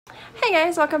Hey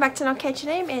guys, welcome back to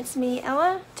Nocatchyname. It's me,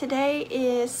 Ella. Today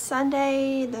is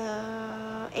Sunday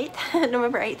the 8th,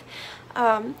 November 8th.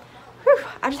 I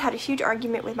just had a huge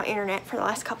argument with my internet for the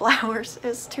last couple hours. It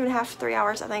was 2.5 to 3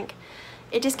 hours, I think.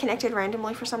 It disconnected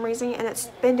randomly for some reason, and it's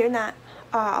been doing that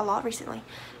a lot recently.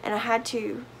 And I had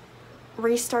to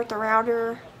restart the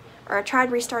router, or I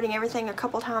tried restarting everything a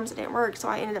couple times. It didn't work, so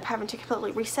I ended up having to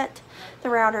completely reset the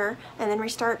router and then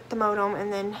restart the modem,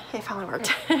 and then it finally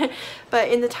worked. But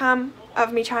in the time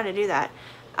of me trying to do that,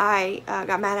 I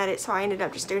got mad at it, so I ended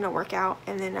up just doing a workout,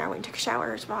 and then I went and took a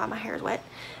shower while my hair was wet.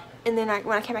 And then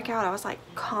when I came back out, I was like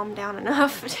calmed down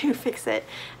enough to fix it,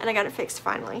 and I got it fixed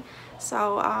finally.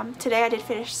 So today I did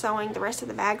finish sewing the rest of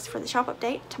the bags for the shop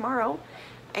update tomorrow,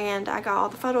 and I got all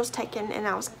the photos taken, and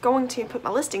I was going to put my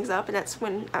listings up, and that's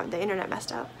when the internet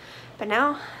messed up. But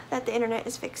now that the internet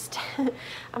is fixed,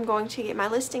 I'm going to get my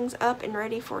listings up and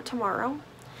ready for tomorrow,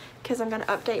 because I'm going to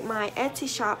update my Etsy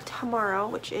shop tomorrow,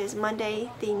 which is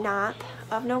Monday the 9th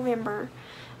of November.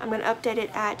 I'm going to update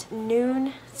it at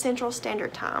noon Central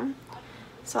Standard Time.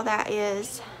 So that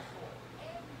is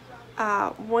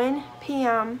 1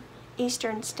 p.m.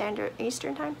 Eastern Standard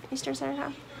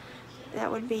Time. That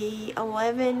would be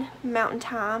 11 Mountain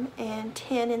Time and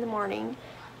 10 in the morning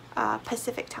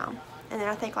Pacific Time. And then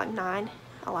I think like 9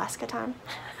 Alaska Time.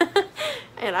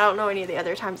 And I don't know any of the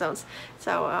other time zones.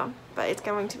 So, but it's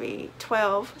going to be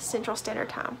 12 Central Standard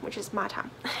Time, which is my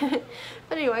time.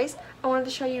 But anyways, I wanted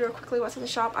to show you real quickly what's in the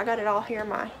shop. I got it all here in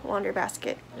my laundry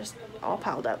basket, just all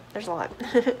piled up. There's a lot.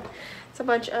 It's a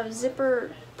bunch of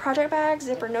zipper project bags,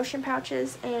 zipper notion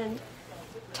pouches, and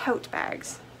tote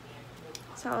bags.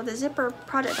 So the zipper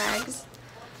project bags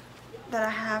that I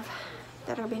have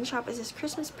that are being shopped is this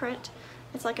Christmas print.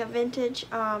 It's like a vintage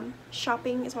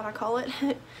shopping is what I call it.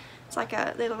 It's like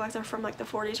they look like they're from like the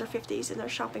 40s or 50s, and they're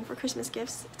shopping for Christmas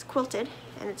gifts. It's quilted,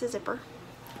 and it's a zipper.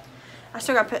 I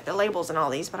still gotta put the labels in all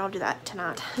these, but I'll do that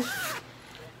tonight.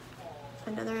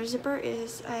 Another zipper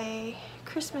is a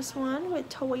Christmas one with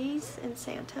toys and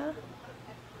Santa.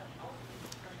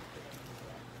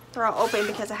 They're all open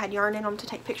because I had yarn in them to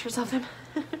take pictures of them.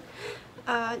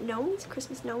 Gnomes,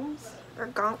 Christmas gnomes, or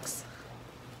gonks.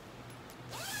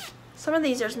 Some of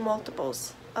these there's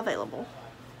multiples available.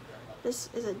 This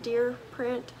is a deer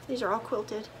print. These are all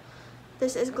quilted.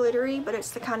 This is glittery, but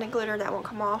it's the kind of glitter that won't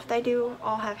come off. They do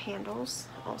all have handles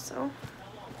also.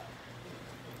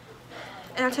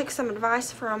 And I took some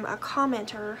advice from a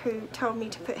commenter who told me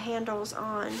to put handles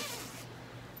on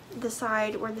the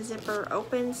side where the zipper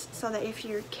opens, so that if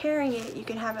you're carrying it, you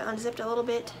can have it unzipped a little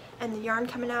bit and the yarn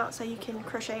coming out, so you can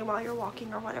crochet while you're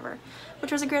walking or whatever,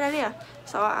 which was a great idea.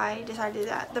 So I decided to do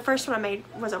that. The first one I made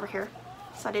was over here,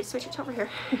 so I did switch it to over here.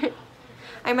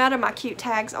 I'm out of my cute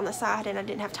tags on the side, and I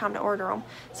didn't have time to order them,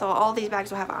 so all these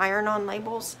bags will have iron-on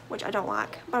labels, which I don't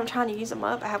like, but I'm trying to use them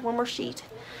up. I have one more sheet,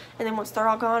 and then once they're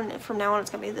all gone, from now on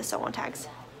it's going to be the sew-on tags.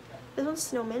 This one's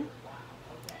snowman.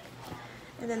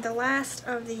 And then the last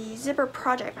of the zipper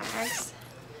project bags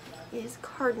is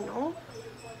Cardinal.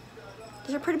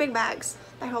 These are pretty big bags.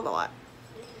 They hold a lot.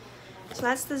 So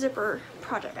that's the zipper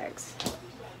project bags.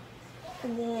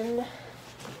 And then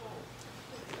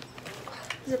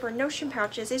zipper notion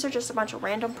pouches. These are just a bunch of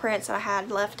random prints that I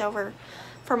had left over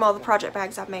from all the project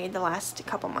bags I've made the last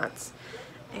couple months.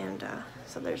 And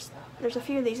so there's a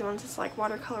few of these ones. It's like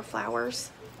watercolor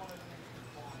flowers.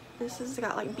 This has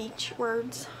got like beach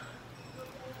words.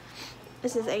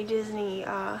 This is a Disney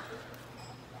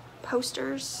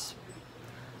posters.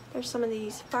 There's some of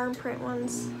these farm print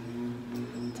ones.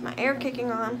 It's my air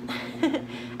kicking on. I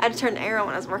had to turn the air on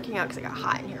when I was working out because it got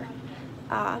hot in here.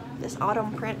 This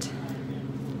autumn print.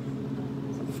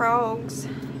 Some frogs.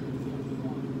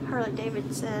 Harley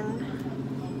Davidson.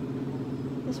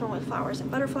 This one with flowers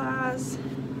and butterflies.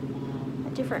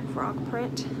 A different frog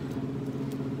print.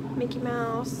 Mickey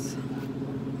Mouse.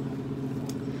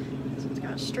 This one's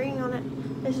got a string on it.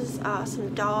 This is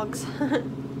some dogs.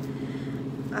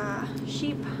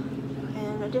 Sheep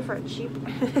and a different sheep.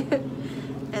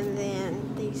 And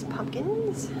then these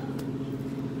pumpkins.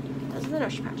 Those are the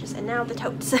notion pouches. And now the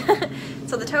totes.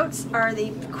 So the totes are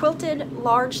the quilted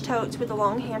large totes with the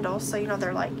long handles, so you know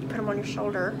they're like, you put them on your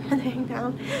shoulder and they hang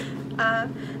down.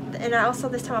 And I also,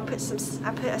 this time I put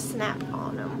a snap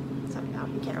on them. So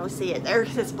you can't really see it there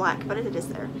because it's black, but it is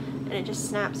there. And it just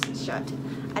snaps shut.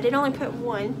 I did only put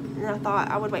one, and I thought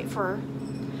I would wait for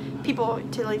people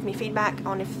to leave me feedback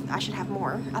on if I should have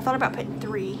more. I thought about putting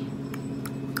 3,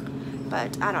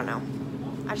 but I don't know.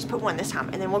 I just put one this time,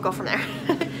 and then we'll go from there.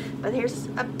 But here's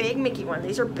a big Mickey one.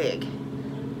 These are big.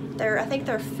 I think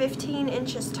they're 15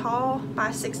 inches tall by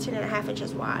 16.5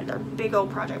 inches wide. They're big old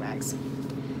project bags.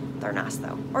 They're nice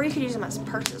though. Or you could use them as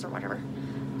purses or whatever.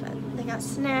 But they got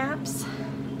snaps.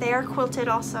 They are quilted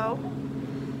also.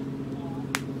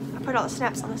 I put all the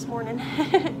snaps on this morning.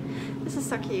 This is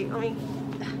so cute.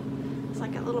 It's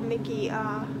like a little Mickey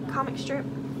comic strip.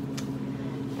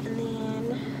 And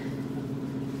then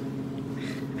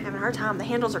I'm having a hard time. The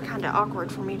handles are kind of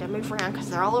awkward for me to move around because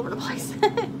they're all over the place.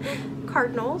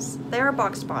 Cardinals. They are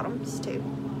boxed bottoms too.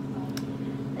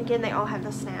 Again, they all have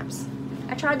the snaps.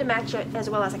 I tried to match it as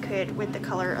well as I could with the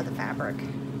color of the fabric.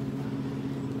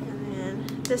 And then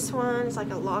this one is like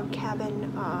a log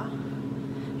cabin.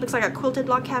 Looks like a quilted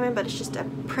log cabin, but it's just a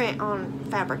print on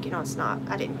fabric. You know, it's not.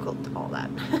 I didn't quilt all that.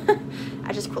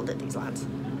 I just quilted these lines.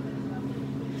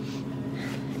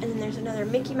 And then there's another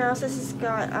Mickey Mouse. This has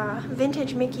got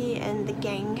vintage Mickey and the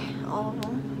gang, all of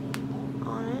them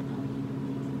on it.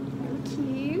 Really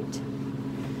cute.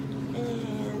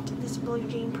 And this blue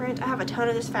jean print. I have a ton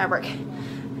of this fabric.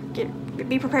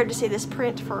 Be prepared to see this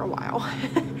print for a while.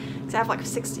 Because I have like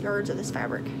 6 yards of this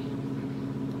fabric.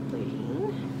 Blue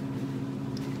jean.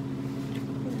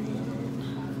 And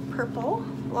then purple.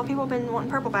 A lot of people have been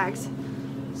wanting purple bags.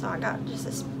 So I got just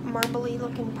this marbly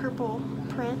looking purple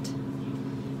print.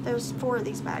 There's 4 of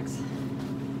these bags.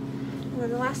 And then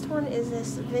the last one is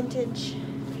this vintage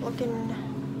looking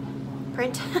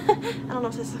print. I don't know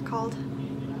what this is called.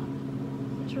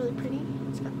 It's really pretty.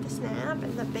 It's got the snap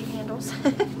and the big handles.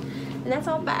 And that's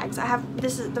all bags. I have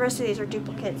the rest of these are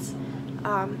duplicates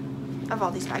of all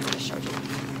these bags I just showed you.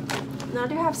 Now I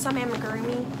do have some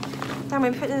amigurumi that I'm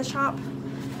going to put in the shop.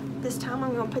 This time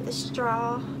I'm going to put the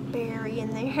strawberry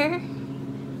in there.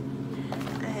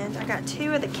 And I got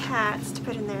 2 of the cats to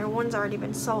put in there. One's already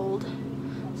been sold.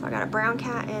 So I got a brown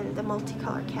cat and the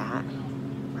multicolored cat.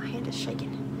 My hand is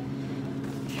shaking.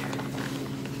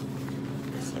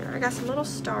 Here, I got some little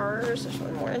stars. There's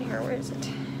one more in here. Where is it?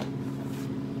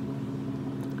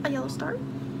 A yellow star.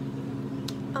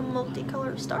 A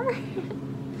multicolored star.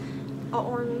 A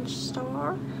orange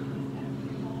star.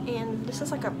 And this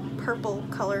is like a purple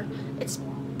color. It's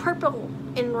purple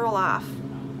in real life,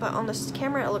 but on this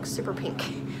camera it looks super pink.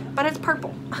 But it's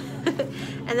purple.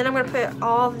 And then I'm going to put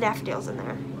all the daffodils in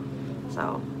there.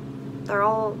 So they're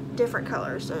all different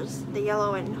colors. There's the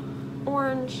yellow and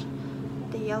orange,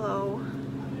 the yellow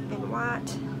and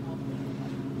white,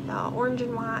 the orange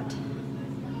and white,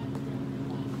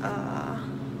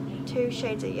 2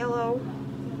 shades of yellow,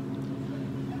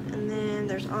 and then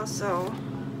there's also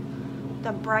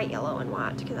the bright yellow and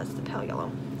white because that's the pale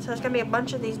yellow. So there's going to be a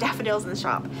bunch of these daffodils in the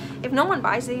shop. If no one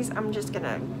buys these, I'm just going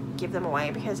to give them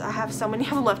away because I have so many of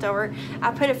them left over.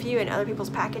 I put a few in other people's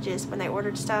packages when they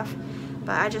ordered stuff,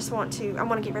 but I want to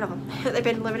get rid of them. They've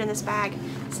been living in this bag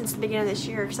since the beginning of this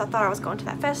year because I thought I was going to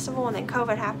that festival and then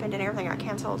COVID happened and everything got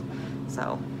canceled.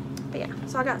 So, but yeah,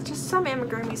 so I got just some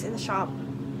amigurumis in the shop.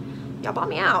 Y'all bought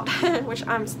me out, which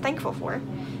I'm thankful for.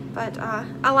 But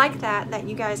I like that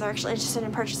you guys are actually interested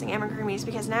in purchasing amigurumis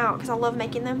because I love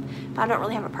making them, but I don't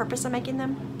really have a purpose of making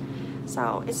them.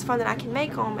 So it's fun that I can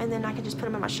make them and then I can just put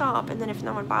them in my shop, and then if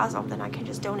no one buys them, then I can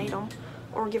just donate them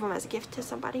or give them as a gift to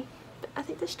somebody. But I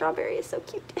think the strawberry is so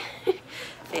cute.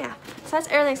 Yeah, so that's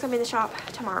everything's going to be in the shop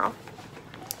tomorrow.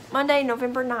 Monday,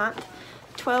 November 9th,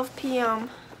 12 p.m.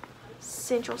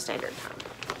 Central Standard Time.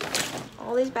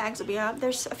 All these bags will be up.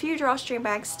 There's a few drawstring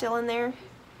bags still in there.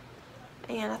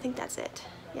 And I think that's it.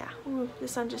 Yeah, ooh, the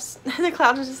sun just, the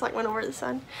clouds just like went over the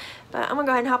sun. But I'm going to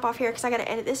go ahead and hop off here because I got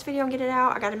to edit this video and get it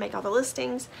out. I got to make all the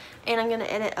listings. And I'm going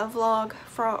to edit a vlog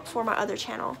for my other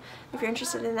channel. If you're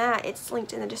interested in that, it's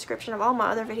linked in the description of all my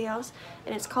other videos.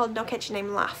 And it's called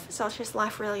Nocatchyname Life. So it's just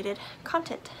life-related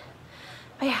content.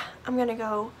 But yeah, I'm going to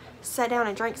go sit down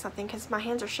and drink something because my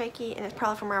hands are shaky. And it's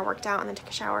probably from where I worked out and then took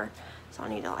a shower. So I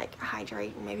need to like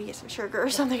hydrate and maybe get some sugar or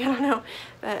something. I don't know.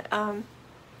 But I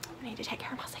need to take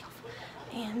care of myself.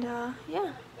 And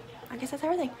yeah, I guess that's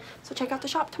everything. So check out the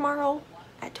shop tomorrow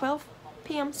at 12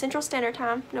 p.m. Central Standard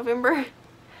Time, November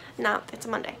 9th. It's a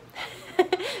Monday.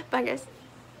 Bye guys.